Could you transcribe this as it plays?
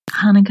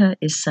Hanukkah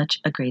is such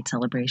a great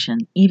celebration,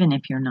 even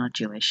if you're not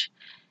Jewish.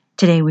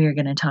 Today we are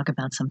going to talk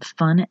about some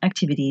fun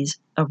activities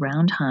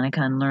around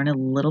Hanukkah and learn a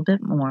little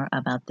bit more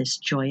about this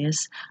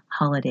joyous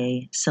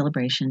holiday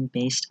celebration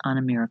based on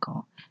a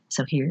miracle.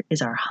 So here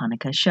is our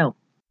Hanukkah show.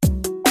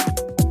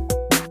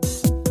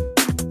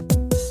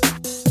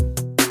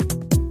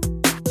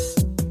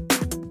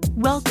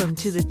 Welcome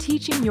to the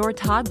Teaching Your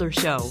Toddler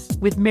Show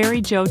with Mary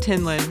Jo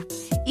Tinlin.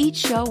 Each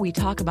show we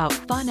talk about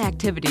fun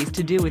activities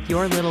to do with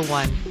your little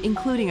one,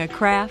 including a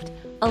craft,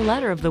 a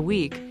letter of the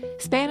week,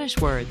 Spanish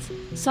words,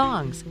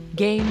 songs,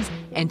 games,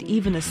 and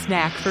even a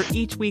snack for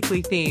each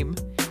weekly theme.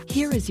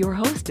 Here is your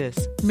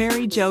hostess,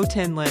 Mary Jo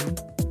Tinlin.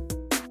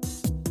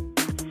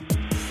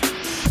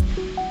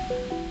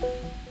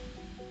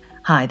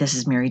 Hi, this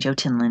is Mary Jo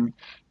Tinlin.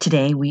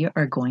 Today we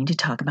are going to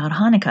talk about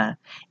Hanukkah.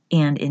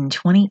 And in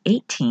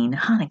 2018,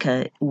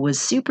 Hanukkah was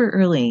super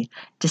early,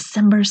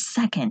 December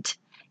 2nd.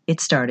 It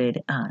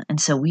started,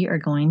 and so we are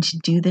going to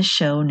do this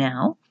show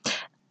now,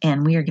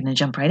 and we are going to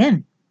jump right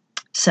in.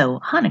 So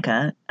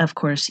Hanukkah, of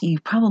course,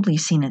 you've probably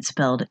seen it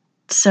spelled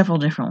several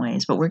different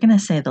ways, but we're going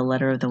to say the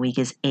letter of the week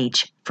is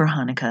H for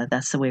Hanukkah.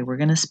 That's the way we're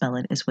going to spell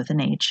it, is with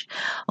an H,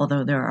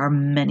 although there are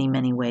many,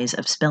 many ways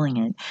of spelling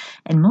it.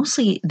 And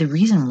mostly the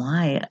reason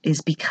why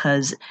is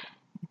because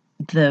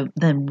the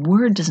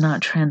word does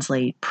not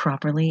translate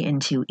properly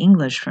into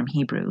English from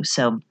Hebrew.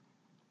 So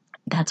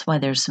that's why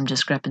there's some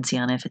discrepancy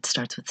on if it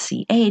starts with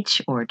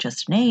CH or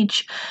just an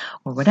H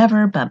or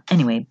whatever. But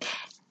anyway,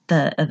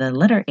 the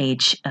letter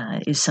H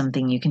is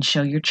something you can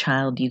show your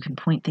child. You can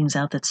point things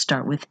out that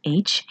start with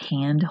H: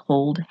 hand,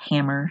 hold,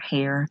 hammer,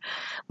 hair,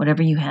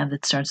 whatever you have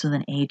that starts with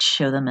an H.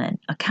 Show them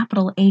a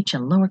capital H, a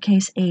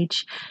lowercase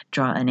h.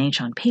 Draw an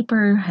H on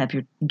paper.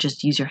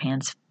 Just use your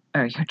hands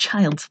or your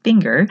child's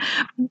finger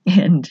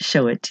and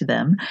show it to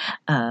them.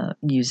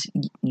 You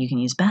can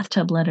use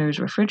bathtub letters,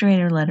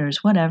 refrigerator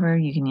letters, whatever.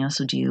 You can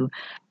also do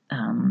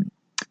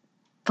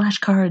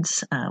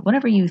flashcards,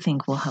 whatever you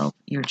think will help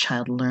your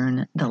child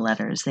learn the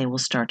letters. They will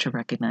start to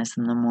recognize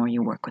them the more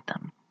you work with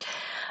them.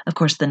 Of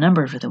course, the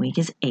number for the week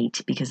is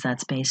 8 because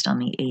that's based on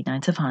the 8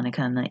 nights of Hanukkah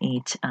and the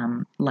 8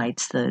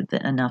 lights, the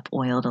enough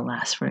oil to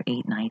last for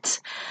 8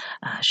 nights.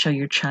 Show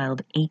your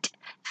child 8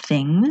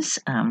 things.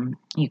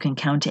 You can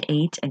count to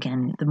 8.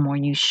 Again, the more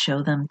you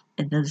show them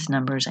those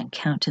numbers and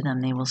count to them,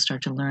 they will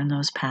start to learn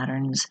those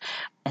patterns,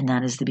 and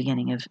that is the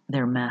beginning of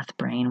their math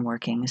brain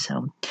working.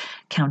 So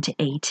count to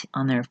 8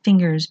 on their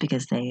fingers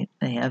because they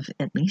have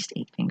at least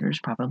 8 fingers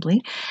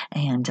probably,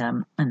 and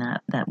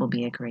that will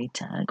be a great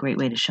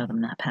way to show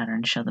them that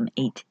pattern. Show them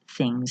 8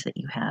 things that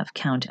you have.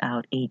 Count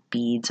out 8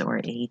 beads or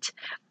 8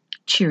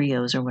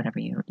 Cheerios or whatever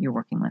you're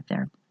working with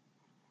there.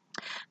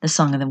 The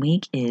song of the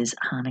week is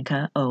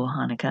Hanukkah, Oh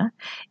Hanukkah.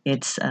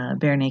 It's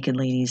Bare Naked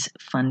Ladies'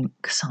 fun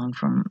song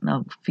from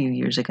a few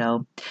years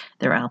ago.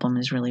 Their album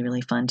is really,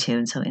 really fun too.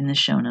 And so in the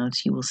show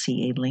notes, you will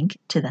see a link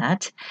to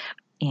that.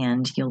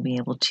 And you'll be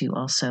able to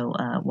also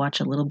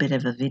watch a little bit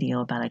of a video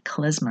about a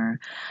klezmer,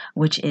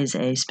 which is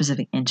a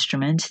specific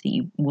instrument that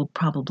you will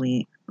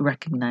probably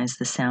recognize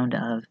the sound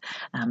of.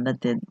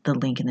 But the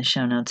link in the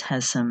show notes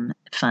has some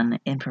fun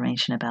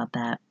information about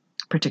that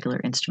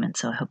particular instrument,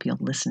 so I hope you'll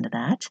listen to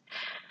that.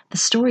 The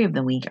story of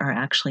the week are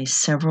actually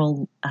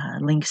several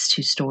links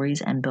to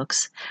stories and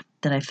books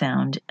that I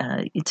found.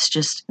 It's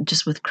just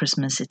with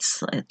Christmas,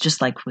 it's just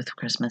like with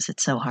Christmas,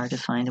 it's so hard to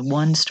find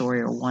one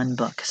story or one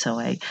book. So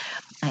I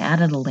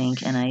added a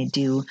link, and I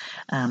do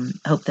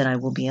hope that I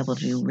will be able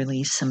to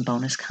release some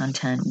bonus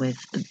content with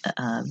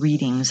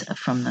readings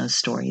from those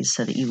stories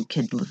so that you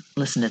could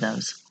listen to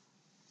those.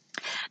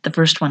 The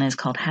first one is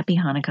called Happy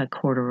Hanukkah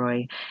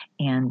Corduroy,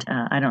 and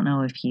I don't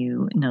know if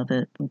you know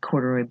the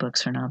corduroy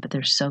books or not, but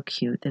they're so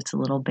cute. It's a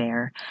little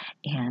bear,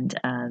 and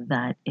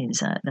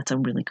that's a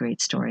really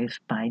great story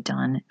by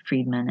Don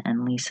Friedman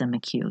and Lisa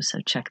McHugh. So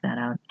check that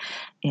out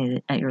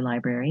at your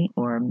library,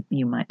 or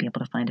you might be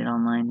able to find it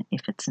online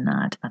if it's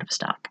not out of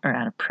stock or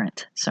out of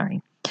print.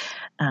 Sorry.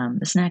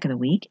 The snack of the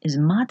week is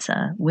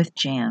matzah with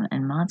jam,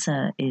 and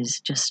matzah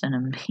is just an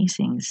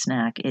amazing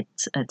snack.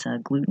 It's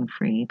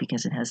gluten-free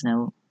because it has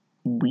no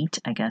wheat,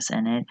 I guess,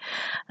 in it.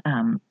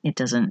 It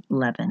doesn't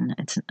leaven.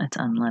 It's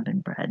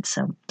unleavened bread.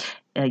 So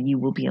you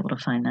will be able to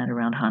find that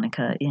around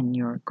Hanukkah in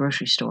your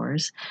grocery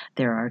stores.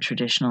 There are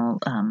traditional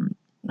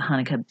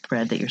Hanukkah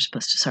bread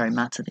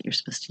matzah that you're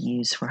supposed to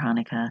use for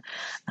Hanukkah,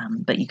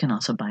 but you can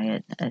also buy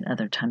it at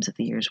other times of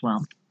the year as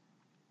well.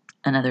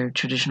 Another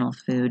traditional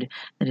food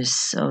that is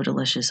so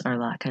delicious are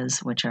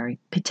latkes, which are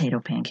potato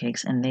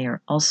pancakes, and they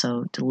are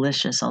also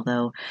delicious,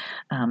 although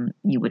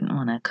you wouldn't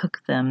want to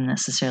cook them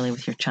necessarily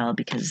with your child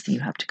because you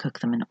have to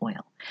cook them in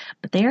oil.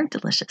 But they are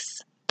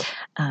delicious.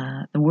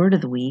 The word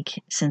of the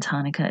week, since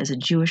Hanukkah is a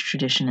Jewish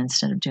tradition,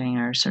 instead of doing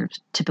our sort of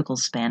typical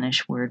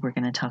Spanish word, we're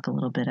going to talk a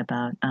little bit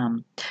about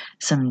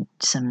some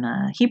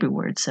Hebrew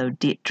words. So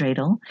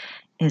dreidel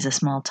is a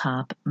small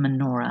top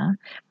menorah,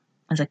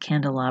 as a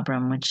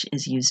candelabrum, which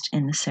is used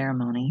in the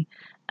ceremony.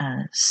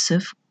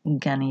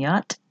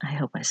 Sufganiyot, I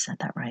hope I said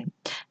that right,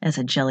 as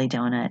a jelly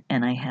donut,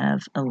 and I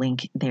have a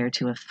link there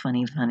to a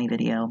funny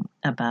video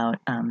about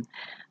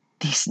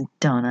these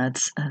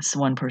donuts.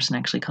 One person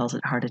actually calls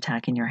it heart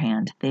attack in your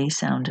hand. They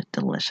sound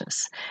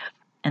delicious.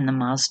 And the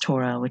Maz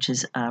Torah, which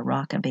is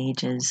Rock of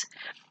Ages,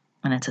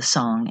 and it's a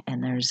song,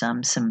 and there's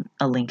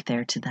a link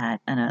there to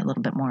that and a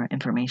little bit more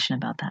information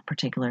about that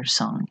particular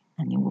song,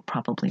 and you will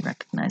probably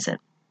recognize it.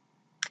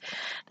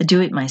 The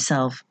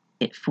do-it-myself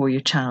for your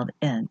child,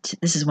 and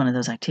this is one of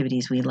those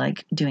activities we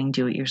like doing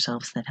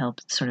do-it-yourselves that help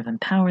sort of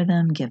empower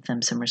them, give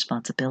them some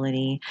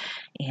responsibility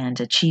and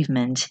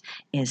achievement,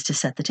 is to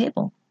set the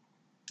table.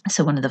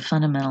 So one of the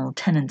fundamental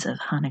tenets of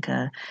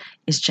Hanukkah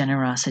is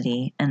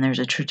generosity, and there's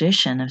a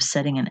tradition of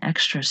setting an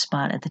extra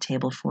spot at the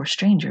table for a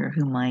stranger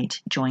who might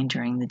join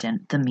during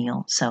the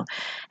meal. So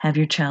have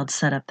your child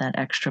set up that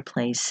extra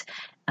place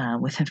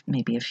with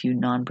maybe a few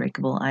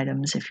non-breakable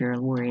items if you're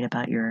worried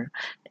about your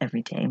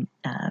everyday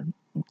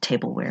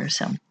tableware.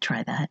 So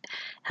try that.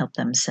 Help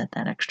them set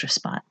that extra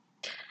spot.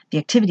 The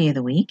activity of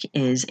the week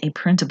is a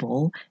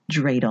printable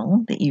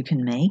dreidel that you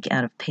can make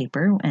out of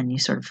paper, and you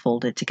sort of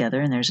fold it together,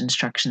 and there's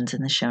instructions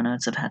in the show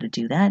notes of how to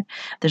do that.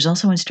 There's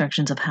also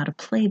instructions of how to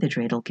play the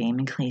dreidel game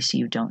in case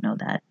you don't know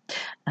that.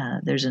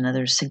 There's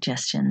another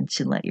suggestion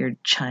to let your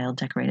child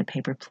decorate a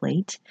paper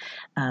plate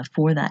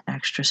for that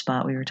extra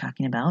spot we were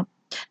talking about.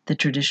 The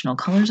traditional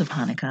colors of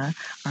Hanukkah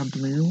are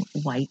blue,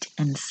 white,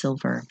 and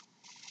silver.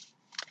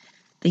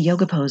 The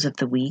yoga pose of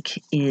the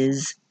week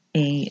is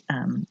the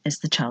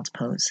child's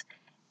pose.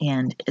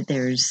 And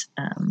there's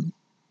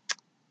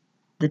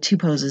the two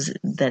poses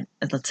that,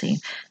 let's see,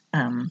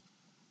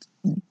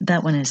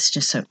 that one is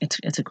just so,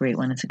 it's a great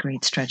one. It's a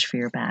great stretch for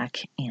your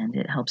back, and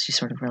it helps you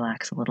sort of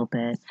relax a little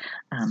bit.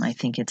 I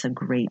think it's a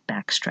great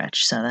back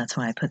stretch, so that's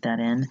why I put that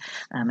in.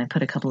 I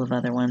put a couple of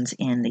other ones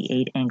in, the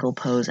 8-angle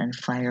pose and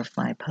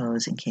firefly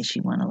pose, in case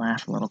you want to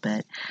laugh a little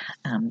bit,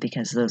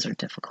 because those are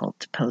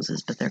difficult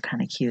poses, but they're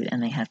kind of cute,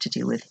 and they have to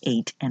do with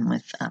 8 and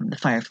with the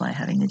firefly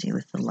having to do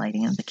with the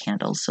lighting of the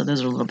candles. So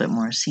those are a little bit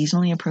more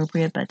seasonally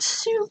appropriate, but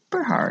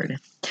super hard.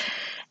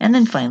 And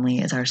then finally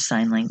is our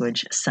sign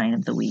language sign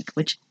of the week,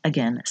 which,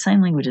 again,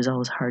 sign language is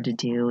always hard to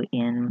do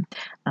in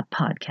a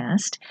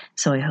podcast,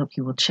 so I hope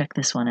you will check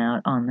this one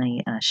out on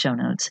the show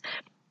notes.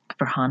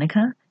 For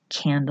Hanukkah,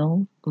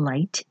 candle,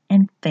 light,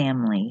 and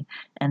family,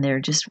 and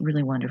they're just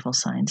really wonderful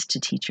signs to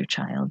teach your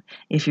child.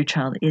 If your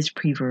child is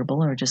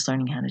pre-verbal or just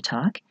learning how to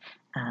talk,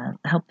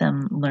 help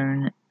them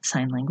learn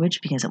sign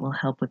language, because it will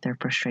help with their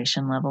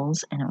frustration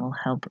levels, and it will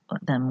help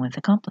them with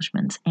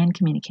accomplishments and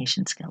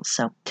communication skills.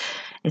 So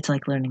it's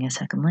like learning a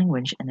second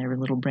language, and their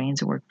little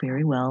brains work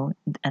very well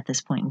at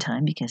this point in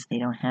time because they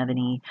don't have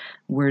any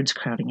words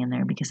crowding in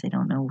there because they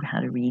don't know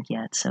how to read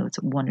yet. So it's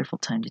a wonderful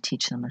time to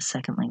teach them a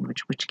second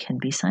language, which can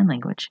be sign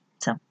language.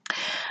 So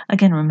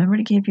again, remember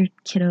to give your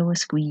kiddo a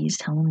squeeze.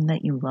 Tell them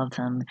that you love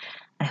them.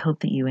 I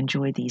hope that you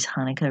enjoyed these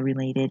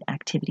Hanukkah-related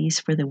activities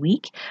for the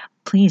week.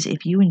 Please,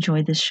 if you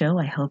enjoyed this show,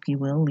 I hope you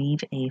will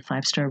leave a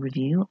 5-star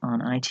review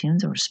on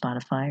iTunes or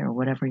Spotify or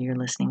whatever you're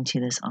listening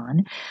to this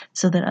on,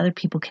 so that other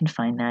people can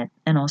find that.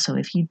 And also,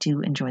 if you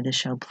do enjoy the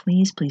show,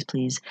 please, please,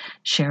 please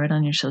share it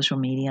on your social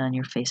media, on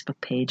your Facebook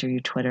page or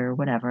your Twitter or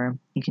whatever.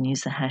 You can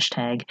use the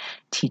hashtag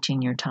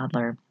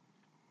 #TeachingYourToddler,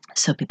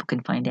 so people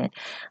can find it.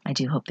 I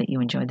do hope that you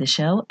enjoyed the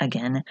show.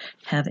 Again,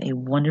 have a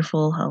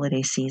wonderful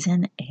holiday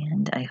season,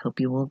 and I hope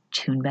you will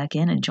tune back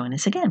in and join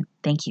us again.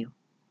 Thank you.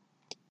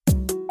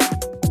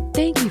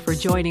 Thank you for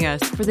joining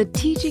us for the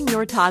Teaching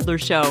Your Toddler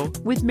Show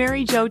with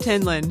Mary Jo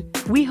Tinlin.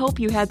 We hope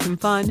you had some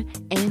fun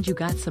and you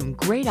got some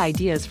great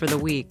ideas for the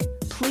week.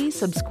 Please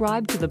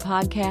subscribe to the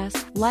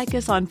podcast, like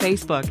us on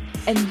Facebook,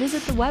 and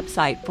visit the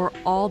website for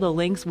all the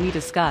links we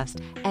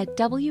discussed at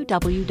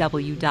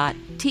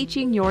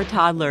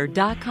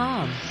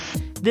www.teachingyourtoddler.com.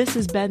 This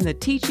has been the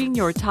Teaching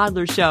Your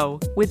Toddler Show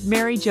with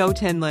Mary Jo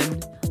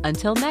Tinlin.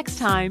 Until next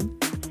time,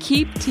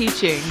 keep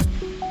teaching.